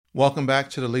Welcome back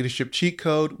to the Leadership Cheat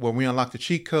Code, where we unlock the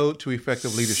cheat code to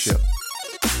effective leadership.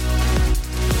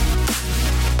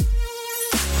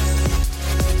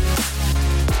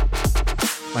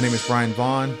 My name is Brian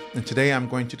Vaughn, and today I'm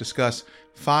going to discuss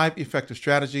 5 effective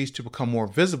strategies to become more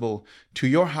visible to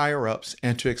your higher-ups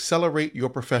and to accelerate your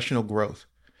professional growth.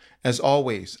 As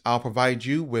always, I'll provide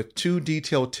you with 2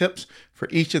 detailed tips for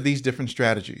each of these different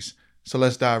strategies. So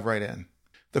let's dive right in.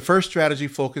 The first strategy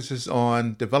focuses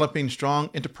on developing strong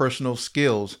interpersonal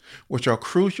skills, which are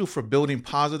crucial for building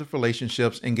positive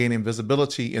relationships and gaining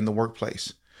visibility in the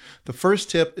workplace. The first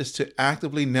tip is to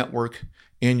actively network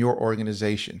in your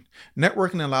organization.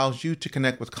 Networking allows you to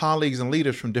connect with colleagues and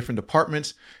leaders from different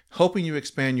departments, helping you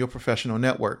expand your professional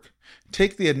network.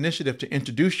 Take the initiative to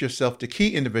introduce yourself to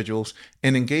key individuals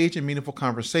and engage in meaningful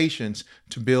conversations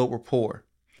to build rapport.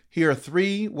 Here are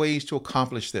 3 ways to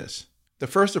accomplish this. The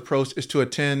first approach is to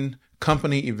attend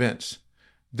company events.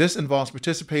 This involves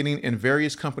participating in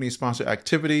various company-sponsored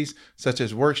activities such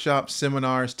as workshops,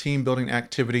 seminars, team-building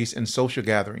activities, and social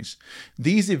gatherings.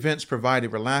 These events provide a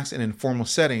relaxed and informal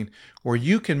setting where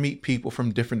you can meet people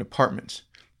from different departments.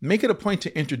 Make it a point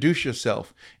to introduce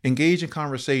yourself, engage in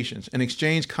conversations, and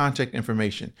exchange contact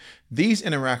information. These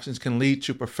interactions can lead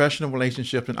to professional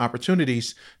relationships and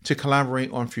opportunities to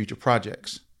collaborate on future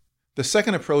projects. The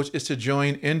second approach is to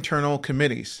join internal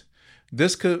committees.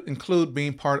 This could include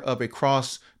being part of a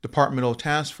cross-departmental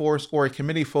task force or a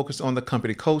committee focused on the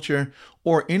company culture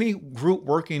or any group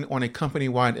working on a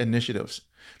company-wide initiatives.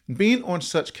 Being on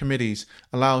such committees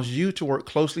allows you to work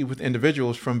closely with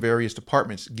individuals from various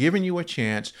departments, giving you a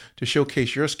chance to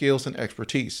showcase your skills and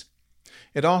expertise.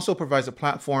 It also provides a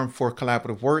platform for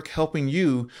collaborative work, helping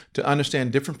you to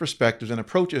understand different perspectives and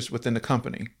approaches within the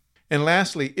company. And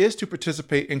lastly is to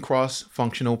participate in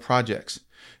cross-functional projects.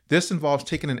 This involves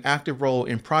taking an active role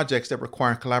in projects that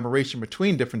require collaboration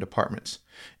between different departments.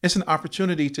 It's an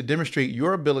opportunity to demonstrate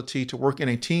your ability to work in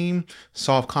a team,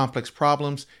 solve complex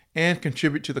problems, and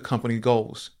contribute to the company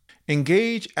goals.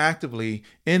 Engage actively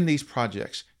in these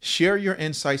projects, share your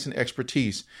insights and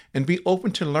expertise, and be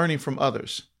open to learning from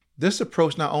others. This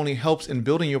approach not only helps in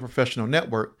building your professional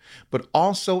network, but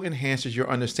also enhances your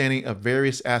understanding of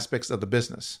various aspects of the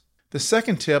business. The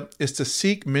second tip is to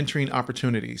seek mentoring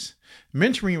opportunities.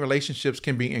 Mentoring relationships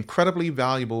can be incredibly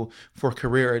valuable for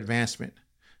career advancement.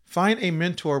 Find a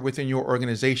mentor within your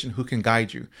organization who can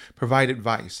guide you, provide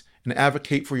advice, and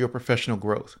advocate for your professional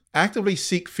growth. Actively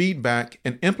seek feedback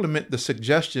and implement the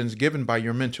suggestions given by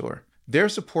your mentor. Their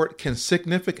support can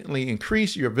significantly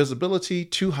increase your visibility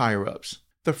to higher-ups.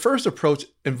 The first approach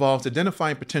involves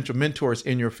identifying potential mentors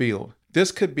in your field.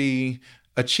 This could be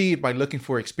achieved by looking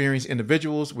for experienced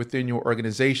individuals within your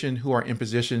organization who are in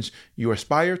positions you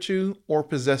aspire to or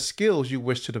possess skills you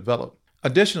wish to develop.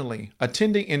 Additionally,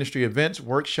 attending industry events,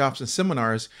 workshops, and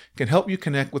seminars can help you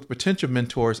connect with potential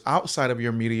mentors outside of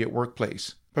your immediate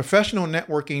workplace. Professional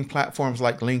networking platforms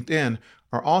like LinkedIn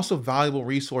are also valuable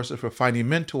resources for finding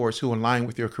mentors who align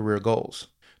with your career goals.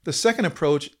 The second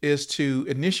approach is to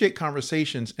initiate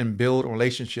conversations and build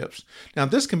relationships. Now,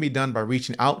 this can be done by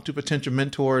reaching out to potential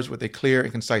mentors with a clear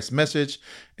and concise message,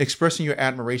 expressing your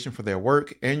admiration for their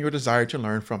work and your desire to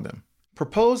learn from them.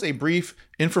 Propose a brief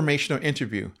informational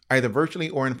interview, either virtually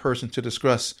or in person, to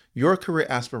discuss your career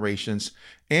aspirations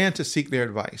and to seek their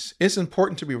advice. It's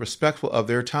important to be respectful of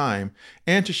their time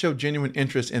and to show genuine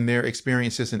interest in their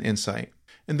experiences and insight.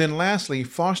 And then lastly,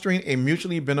 fostering a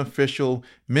mutually beneficial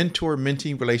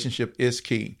mentor-mentee relationship is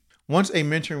key. Once a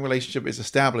mentoring relationship is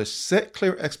established, set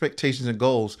clear expectations and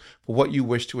goals for what you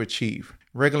wish to achieve.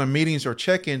 Regular meetings or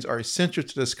check-ins are essential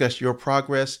to discuss your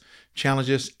progress,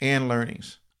 challenges, and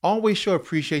learnings. Always show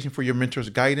appreciation for your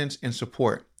mentor's guidance and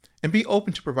support, and be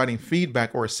open to providing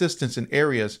feedback or assistance in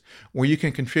areas where you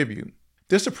can contribute.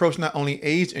 This approach not only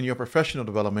aids in your professional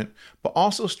development, but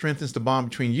also strengthens the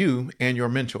bond between you and your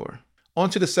mentor. On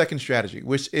to the second strategy,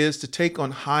 which is to take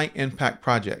on high-impact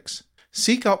projects.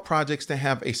 Seek out projects that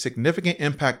have a significant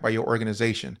impact by your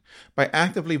organization. By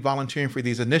actively volunteering for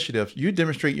these initiatives, you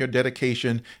demonstrate your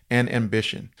dedication and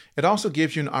ambition. It also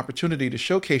gives you an opportunity to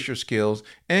showcase your skills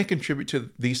and contribute to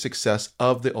the success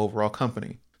of the overall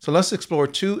company. So let's explore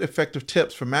 2 effective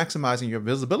tips for maximizing your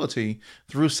visibility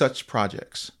through such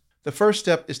projects. The first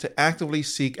step is to actively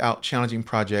seek out challenging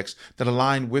projects that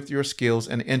align with your skills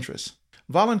and interests.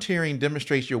 Volunteering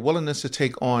demonstrates your willingness to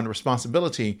take on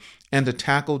responsibility and to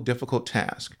tackle difficult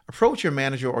tasks. Approach your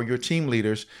manager or your team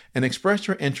leaders and express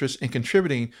your interest in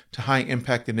contributing to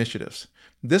high-impact initiatives.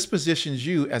 This positions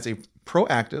you as a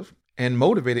proactive and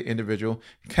motivated individual,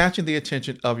 catching the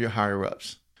attention of your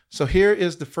higher-ups. So here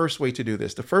is the first way to do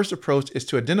this. The first approach is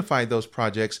to identify those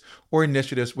projects or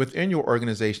initiatives within your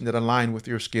organization that align with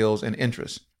your skills and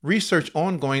interests. Research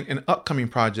ongoing and upcoming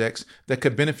projects that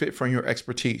could benefit from your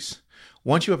expertise.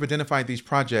 Once you have identified these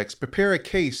projects, prepare a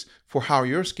case for how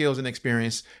your skills and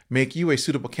experience make you a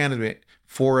suitable candidate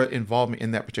for involvement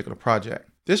in that particular project.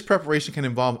 This preparation can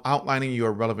involve outlining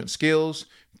your relevant skills,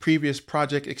 previous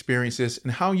project experiences,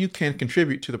 and how you can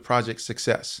contribute to the project's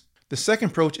success. The second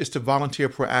approach is to volunteer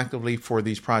proactively for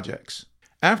these projects.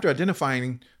 After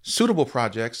identifying suitable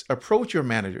projects, approach your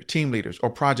manager, team leaders, or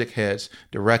project heads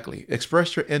directly.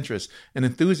 Express your interest and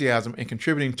enthusiasm in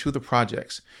contributing to the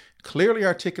projects. Clearly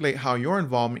articulate how your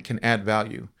involvement can add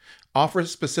value. Offer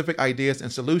specific ideas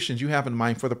and solutions you have in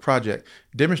mind for the project,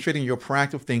 demonstrating your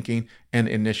proactive thinking and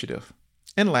initiative.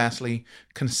 And lastly,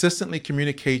 consistently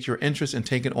communicate your interest in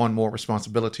taking on more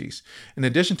responsibilities. In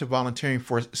addition to volunteering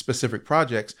for specific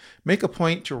projects, make a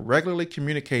point to regularly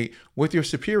communicate with your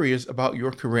superiors about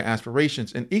your career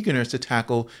aspirations and eagerness to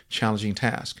tackle challenging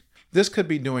tasks. This could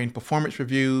be doing performance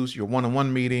reviews, your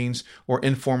one-on-one meetings, or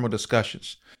informal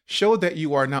discussions. Show that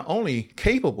you are not only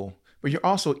capable, but you're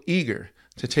also eager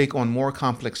to take on more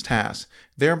complex tasks,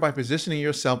 thereby positioning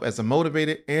yourself as a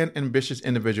motivated and ambitious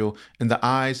individual in the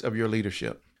eyes of your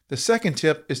leadership. The second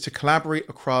tip is to collaborate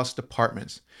across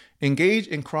departments. Engage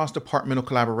in cross-departmental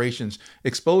collaborations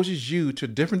exposes you to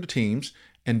different teams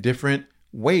and different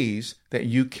ways that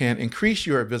you can increase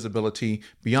your visibility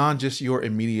beyond just your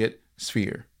immediate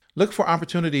sphere. Look for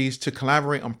opportunities to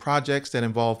collaborate on projects that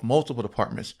involve multiple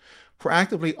departments.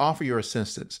 Proactively offer your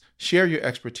assistance, share your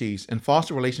expertise, and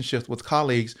foster relationships with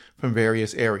colleagues from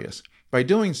various areas. By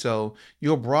doing so,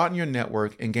 you'll broaden your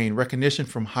network and gain recognition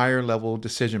from higher level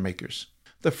decision makers.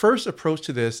 The first approach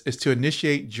to this is to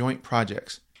initiate joint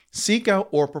projects. Seek out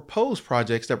or propose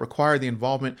projects that require the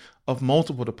involvement of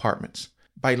multiple departments.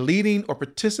 By leading or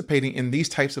participating in these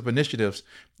types of initiatives,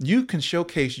 you can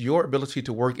showcase your ability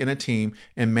to work in a team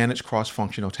and manage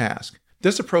cross-functional tasks.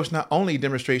 This approach not only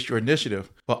demonstrates your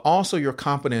initiative, but also your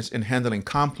competence in handling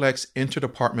complex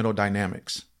interdepartmental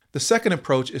dynamics. The second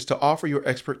approach is to offer your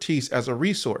expertise as a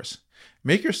resource.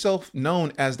 Make yourself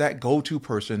known as that go-to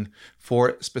person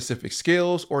for specific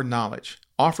skills or knowledge.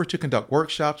 Offer to conduct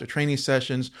workshops or training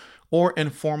sessions or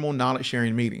informal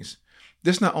knowledge-sharing meetings.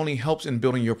 This not only helps in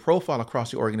building your profile across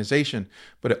the organization,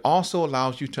 but it also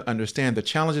allows you to understand the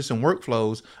challenges and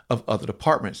workflows of other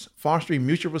departments, fostering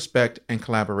mutual respect and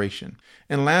collaboration.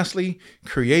 And lastly,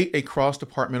 create a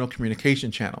cross-departmental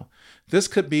communication channel. This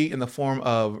could be in the form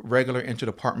of regular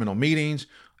interdepartmental meetings,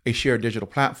 a shared digital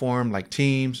platform like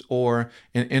Teams, or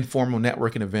an informal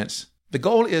networking events. The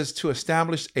goal is to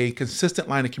establish a consistent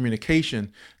line of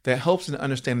communication that helps in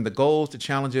understanding the goals, the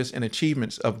challenges, and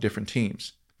achievements of different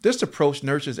teams. This approach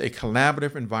nurtures a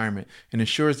collaborative environment and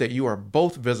ensures that you are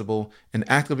both visible and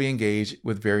actively engaged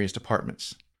with various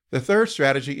departments. The third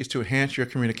strategy is to enhance your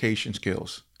communication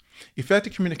skills.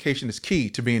 Effective communication is key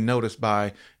to being noticed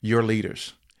by your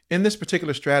leaders. In this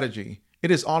particular strategy, it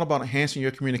is all about enhancing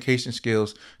your communication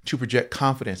skills to project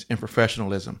confidence and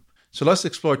professionalism. So let's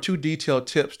explore 2 detailed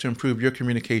tips to improve your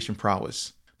communication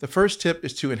prowess. The first tip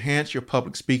is to enhance your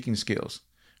public speaking skills.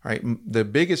 All right, the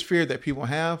biggest fear that people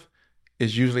have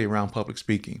is usually around public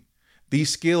speaking. These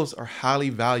skills are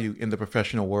highly valued in the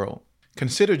professional world.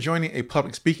 Consider joining a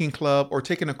public speaking club or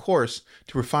taking a course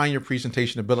to refine your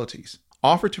presentation abilities.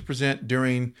 Offer to present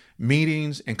during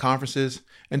meetings and conferences,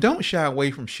 and don't shy away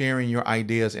from sharing your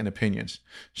ideas and opinions.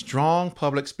 Strong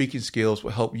public speaking skills will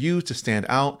help you to stand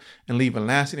out and leave a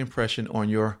lasting impression on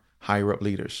your higher up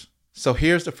leaders. So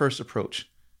here's the first approach,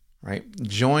 right?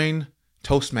 Join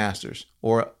Toastmasters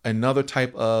or another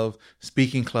type of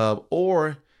speaking club,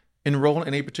 or enroll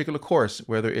in a particular course,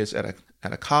 whether it's at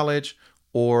a college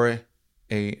or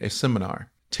a seminar.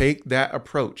 Take that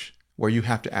approach where you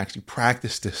have to actually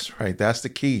practice this, right? That's the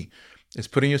key. It's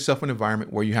putting yourself in an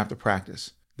environment where you have to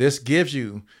practice. This gives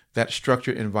you that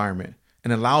structured environment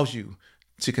and allows you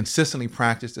to consistently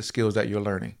practice the skills that you're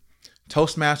learning.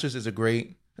 Toastmasters is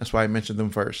that's why I mentioned them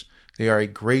first. They are a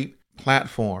great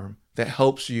platform that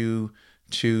helps you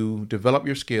to develop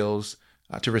your skills,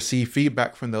 to receive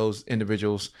feedback from those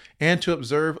individuals, and to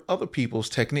observe other people's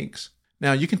techniques.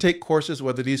 Now, you can take courses,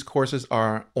 whether these courses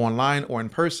are online or in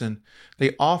person.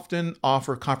 They often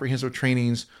offer comprehensive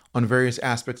trainings on various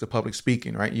aspects of public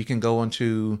speaking, right? You can go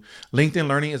onto LinkedIn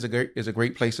Learning is a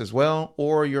great place as well,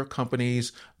 or your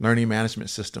company's learning management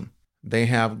system. They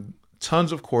have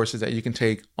tons of courses that you can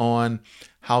take on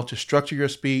how to structure your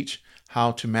speech,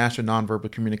 how to master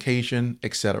nonverbal communication,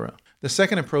 etc. The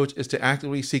second approach is to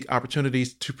actively seek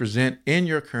opportunities to present in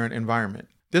your current environment.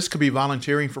 This could be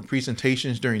volunteering for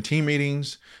presentations during team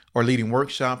meetings, or leading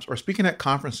workshops, or speaking at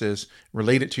conferences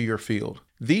related to your field.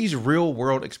 These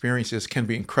real-world experiences can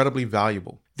be incredibly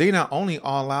valuable. They not only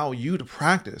allow you to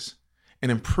practice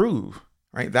and improve,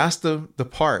 right? That's the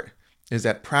part, is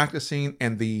that practicing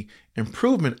and the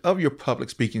improvement of your public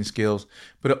speaking skills,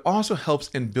 but it also helps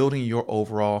in building your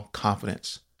overall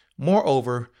confidence.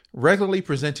 Moreover, regularly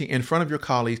presenting in front of your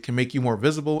colleagues can make you more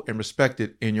visible and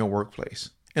respected in your workplace.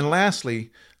 And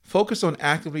lastly, focus on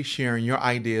actively sharing your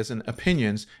ideas and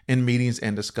opinions in meetings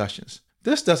and discussions.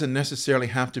 This doesn't necessarily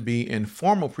have to be in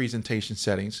formal presentation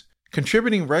settings.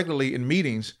 Contributing regularly in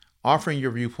meetings, offering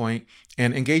your viewpoint,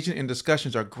 and engaging in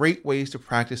discussions are great ways to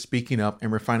practice speaking up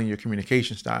and refining your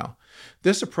communication style.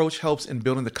 This approach helps in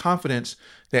building the confidence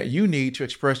that you need to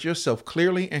express yourself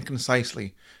clearly and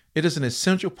concisely. It is an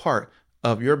essential part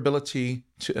of your ability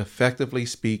to effectively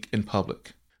speak in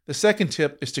public. The second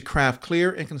tip is to craft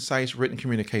clear and concise written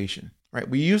communication, right?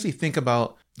 We usually think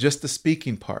about just the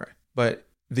speaking part, but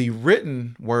the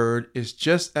written word is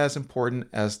just as important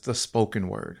as the spoken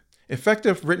word.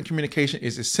 Effective written communication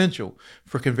is essential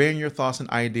for conveying your thoughts and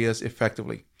ideas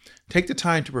effectively. Take the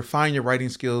time to refine your writing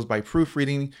skills by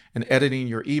proofreading and editing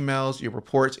your emails, your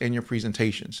reports, and your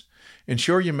presentations.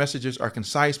 Ensure your messages are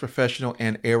concise, professional,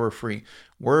 and error-free.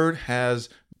 Word has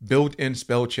built-in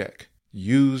spell check.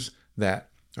 Use that.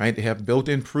 Right? They have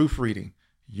built-in proofreading.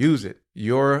 Use it.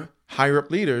 Your higher-up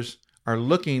leaders are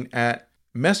looking at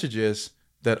messages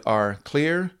that are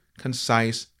clear,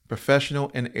 concise, professional,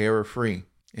 and error-free.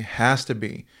 It has to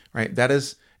be, right? That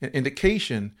is an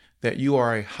indication that you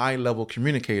are a high-level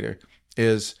communicator,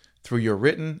 is through your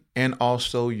written and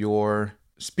also your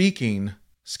speaking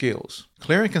skills.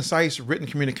 Clear and concise written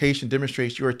communication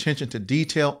demonstrates your attention to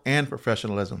detail and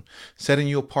professionalism, setting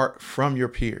you apart from your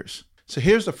peers. So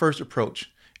here's the first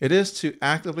approach. It is to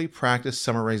actively practice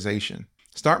summarization.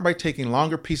 Start by taking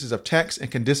longer pieces of text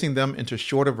and condensing them into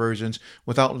shorter versions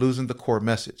without losing the core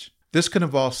message. This could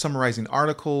involve summarizing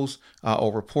articles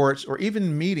or reports or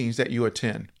even meetings that you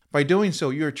attend. By doing so,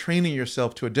 you're training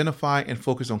yourself to identify and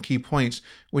focus on key points,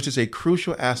 which is a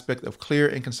crucial aspect of clear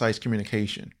and concise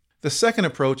communication. The second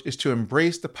approach is to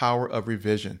embrace the power of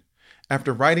revision.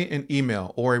 After writing an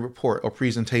email or a report or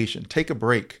presentation, take a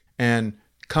break and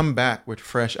come back with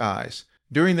fresh eyes.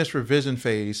 During this revision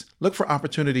phase, look for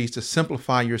opportunities to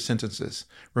simplify your sentences,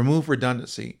 remove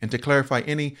redundancy, and to clarify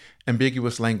any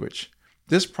ambiguous language.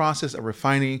 This process of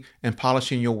refining and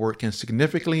polishing your work can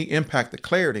significantly impact the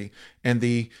clarity and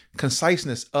the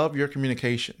conciseness of your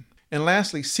communication. And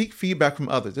lastly, seek feedback from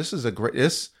others.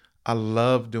 I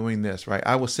love doing this, right?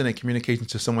 I will send a communication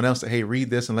to someone else that, hey, read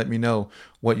this and let me know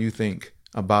what you think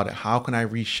about it. How can I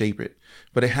reshape it?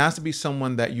 But it has to be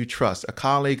someone that you trust, a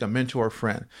colleague, a mentor, a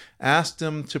friend. Ask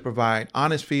them to provide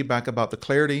honest feedback about the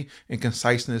clarity and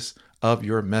conciseness of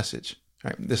your message.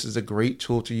 Right? This is a great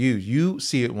tool to use. You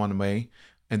see it one way,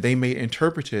 and they may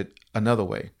interpret it another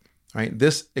way. Right?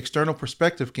 This external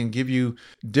perspective can give you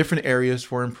different areas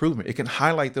for improvement. It can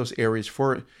highlight those areas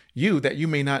for you that you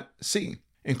may not see.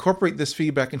 Incorporate this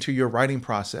feedback into your writing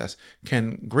process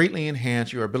can greatly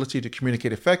enhance your ability to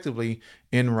communicate effectively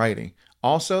in writing.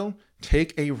 Also,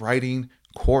 take a writing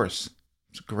course.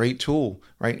 It's a great tool,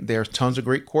 right? There's tons of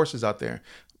great courses out there.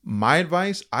 My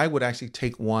advice, I would actually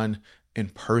take one in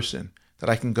person that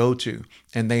I can go to,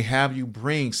 and they have you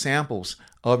bring samples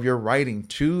of your writing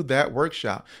to that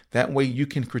workshop. That way you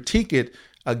can critique it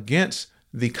against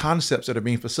the concepts that are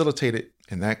being facilitated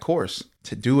in that course.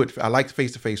 To do it, I like the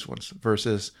face-to-face ones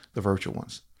versus the virtual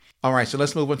ones. All right, so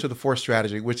let's move on to the fourth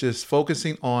strategy, which is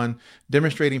focusing on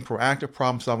demonstrating proactive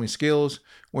problem-solving skills,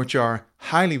 which are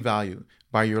highly valued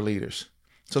by your leaders.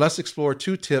 So let's explore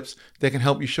 2 tips that can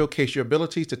help you showcase your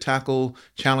ability to tackle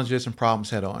challenges and problems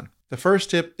head on. The first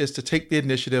tip is to take the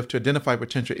initiative to identify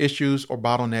potential issues or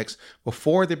bottlenecks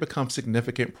before they become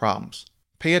significant problems.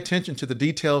 Pay attention to the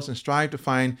details and strive to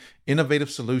find innovative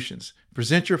solutions.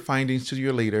 Present your findings to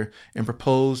your leader and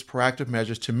propose proactive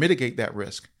measures to mitigate that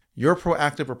risk. Your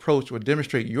proactive approach will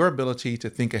demonstrate your ability to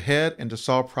think ahead and to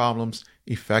solve problems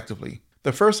effectively.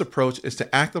 The first approach is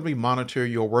to actively monitor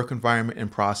your work environment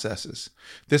and processes.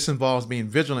 This involves being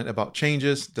vigilant about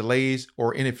changes, delays,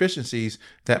 or inefficiencies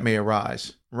that may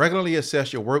arise. Regularly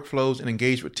assess your workflows and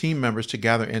engage with team members to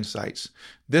gather insights.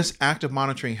 This active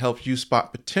monitoring helps you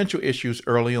spot potential issues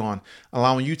early on,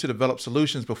 allowing you to develop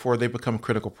solutions before they become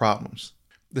critical problems.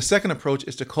 The second approach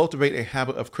is to cultivate a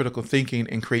habit of critical thinking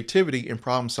and creativity in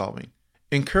problem solving.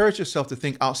 Encourage yourself to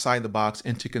think outside the box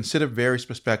and to consider various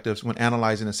perspectives when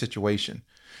analyzing a situation.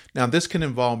 Now, this can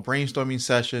involve brainstorming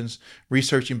sessions,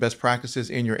 researching best practices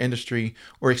in your industry,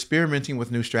 or experimenting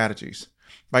with new strategies.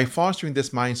 By fostering this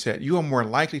mindset, you are more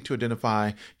likely to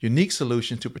identify unique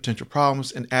solutions to potential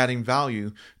problems and adding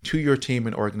value to your team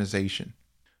and organization.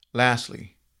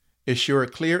 Lastly, ensure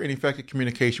clear and effective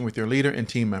communication with your leader and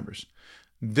team members.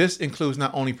 This includes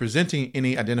not only presenting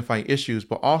any identified issues,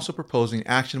 but also proposing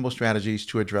actionable strategies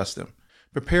to address them.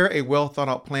 Prepare a well thought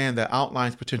out plan that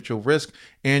outlines potential risks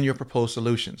and your proposed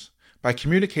solutions. By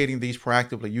communicating these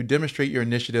proactively, you demonstrate your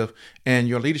initiative and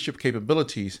your leadership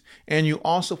capabilities, and you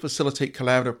also facilitate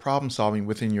collaborative problem solving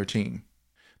within your team.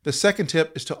 The second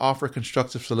tip is to offer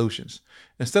constructive solutions.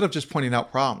 Instead of just pointing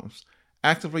out problems,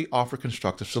 actively offer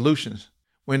constructive solutions.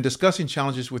 When discussing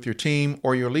challenges with your team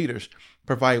or your leaders,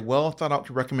 provide well thought out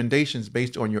recommendations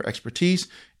based on your expertise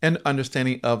and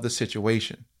understanding of the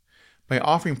situation. By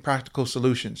offering practical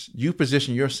solutions, you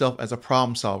position yourself as a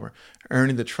problem solver,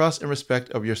 earning the trust and respect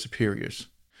of your superiors.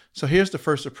 So here's the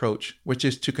first approach, which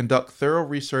is to conduct thorough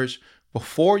research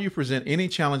before you present any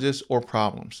challenges or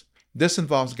problems. This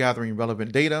involves gathering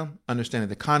relevant data, understanding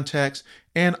the context,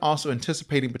 and also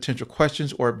anticipating potential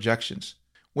questions or objections.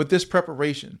 With this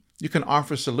preparation, you can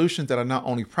offer solutions that are not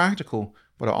only practical,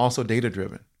 but are also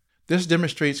data-driven. This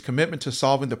demonstrates commitment to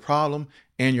solving the problem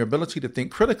and your ability to think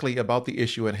critically about the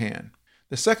issue at hand.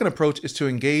 The second approach is to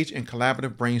engage in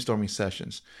collaborative brainstorming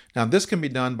sessions. Now, this can be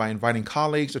done by inviting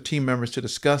colleagues or team members to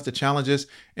discuss the challenges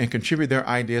and contribute their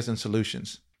ideas and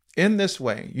solutions. In this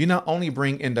way, you not only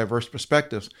bring in diverse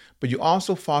perspectives, but you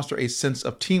also foster a sense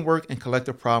of teamwork and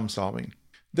collective problem solving.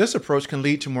 This approach can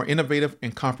lead to more innovative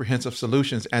and comprehensive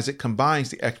solutions as it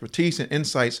combines the expertise and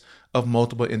insights of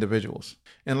multiple individuals.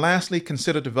 And lastly,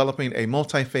 consider developing a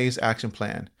multi-phase action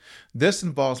plan. This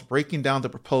involves breaking down the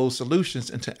proposed solutions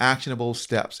into actionable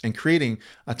steps and creating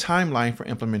a timeline for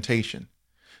implementation.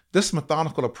 This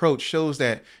methodical approach shows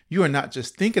that you are not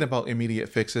just thinking about immediate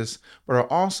fixes, but are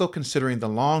also considering the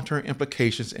long-term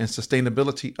implications and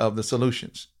sustainability of the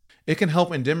solutions. It can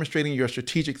help in demonstrating your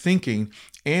strategic thinking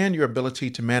and your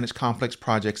ability to manage complex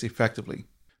projects effectively.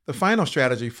 The final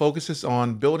strategy focuses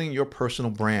on building your personal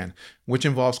brand, which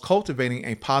involves cultivating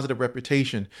a positive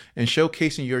reputation and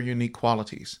showcasing your unique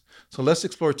qualities. So let's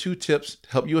explore 2 tips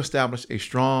to help you establish a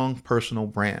strong personal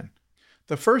brand.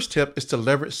 The first tip is to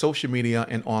leverage social media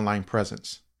and online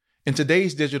presence. In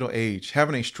today's digital age,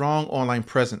 having a strong online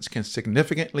presence can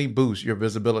significantly boost your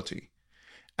visibility.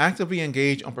 Actively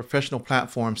engage on professional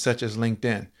platforms such as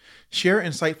LinkedIn, share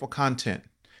insightful content,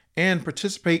 and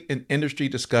participate in industry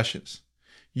discussions.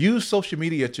 Use social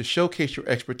media to showcase your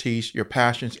expertise, your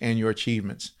passions, and your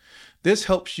achievements. This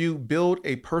helps you build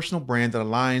a personal brand that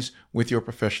aligns with your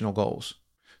professional goals.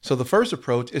 So the first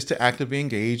approach is to actively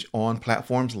engage on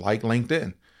platforms like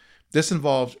LinkedIn. This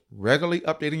involves regularly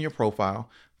updating your profile,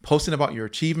 posting about your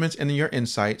achievements and your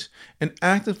insights, and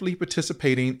actively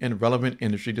participating in relevant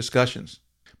industry discussions.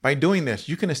 By doing this,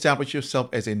 you can establish yourself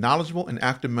as a knowledgeable and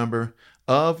active member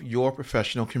of your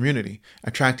professional community,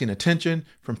 attracting attention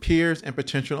from peers and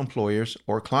potential employers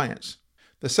or clients.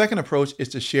 The second approach is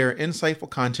to share insightful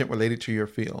content related to your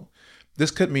field. This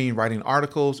could mean writing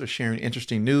articles or sharing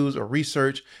interesting news or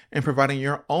research and providing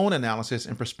your own analysis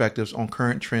and perspectives on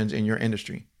current trends in your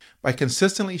industry. By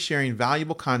consistently sharing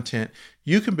valuable content,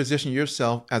 you can position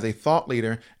yourself as a thought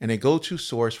leader and a go-to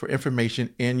source for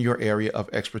information in your area of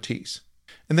expertise.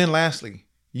 And then lastly,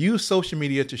 use social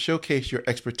media to showcase your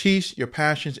expertise, your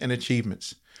passions, and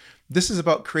achievements. This is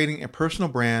about creating a personal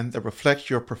brand that reflects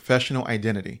your professional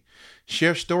identity.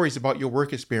 Share stories about your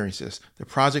work experiences, the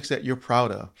projects that you're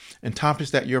proud of, and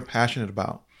topics that you're passionate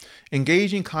about.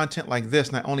 Engaging content like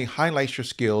this not only highlights your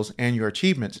skills and your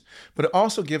achievements, but it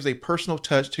also gives a personal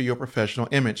touch to your professional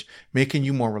image, making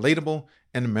you more relatable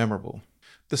and memorable.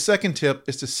 The second tip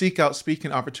is to seek out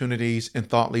speaking opportunities and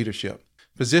thought leadership.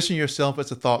 Position yourself as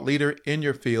a thought leader in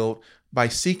your field by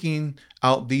seeking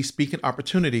out these speaking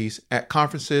opportunities at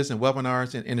conferences and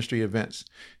webinars and industry events.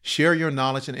 Share your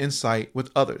knowledge and insight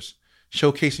with others,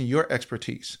 showcasing your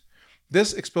expertise.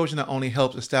 This exposure not only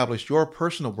helps establish your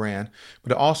personal brand,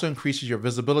 but it also increases your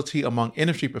visibility among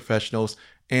industry professionals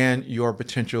and your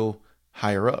potential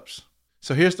higher-ups.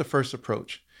 So here's the first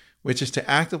approach, which is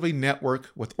to actively network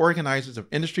with organizers of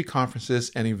industry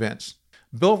conferences and events.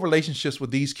 Build relationships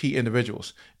with these key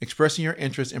individuals, expressing your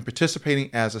interest in participating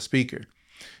as a speaker.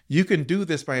 You can do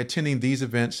this by attending these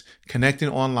events, connecting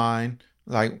online,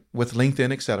 like with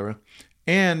LinkedIn, etc.,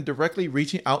 and directly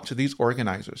reaching out to these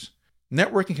organizers.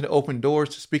 Networking can open doors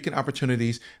to speaking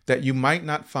opportunities that you might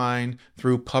not find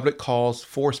through public calls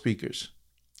for speakers.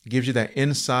 It gives you that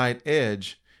inside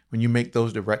edge when you make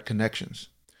those direct connections.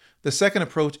 The second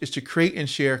approach is to create and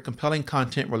share compelling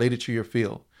content related to your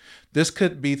field. This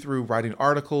could be through writing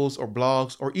articles or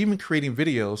blogs or even creating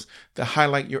videos that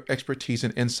highlight your expertise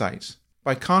and insights.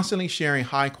 By constantly sharing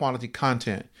high-quality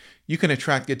content, you can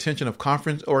attract the attention of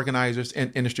conference organizers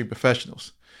and industry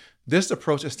professionals. This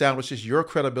approach establishes your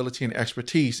credibility and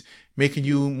expertise, making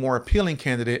you a more appealing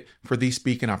candidate for these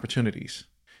speaking opportunities.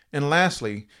 And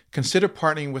lastly, consider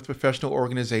partnering with professional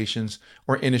organizations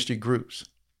or industry groups.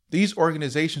 These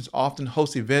organizations often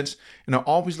host events and are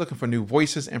always looking for new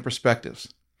voices and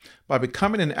perspectives. By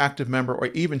becoming an active member or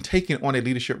even taking on a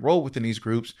leadership role within these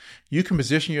groups, you can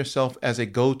position yourself as a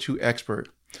go-to expert.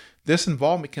 This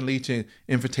involvement can lead to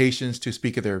invitations to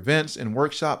speak at their events and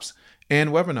workshops and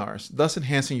webinars, thus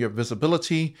enhancing your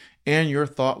visibility and your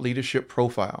thought leadership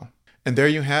profile. And there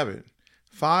you have it.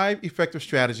 5 effective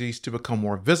strategies to become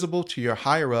more visible to your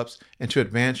higher-ups and to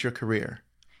advance your career.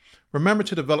 Remember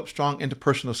to develop strong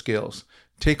interpersonal skills,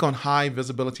 take on high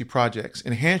visibility projects,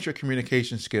 enhance your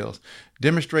communication skills,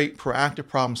 demonstrate proactive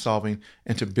problem solving,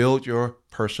 and to build your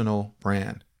personal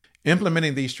brand.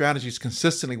 Implementing these strategies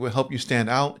consistently will help you stand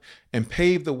out and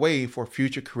pave the way for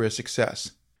future career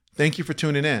success. Thank you for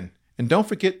tuning in. And don't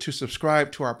forget to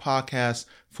subscribe to our podcast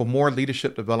for more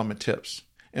leadership development tips.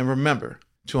 And remember,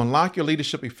 to unlock your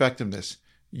leadership effectiveness,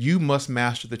 you must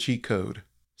master the cheat code.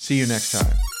 See you next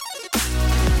time.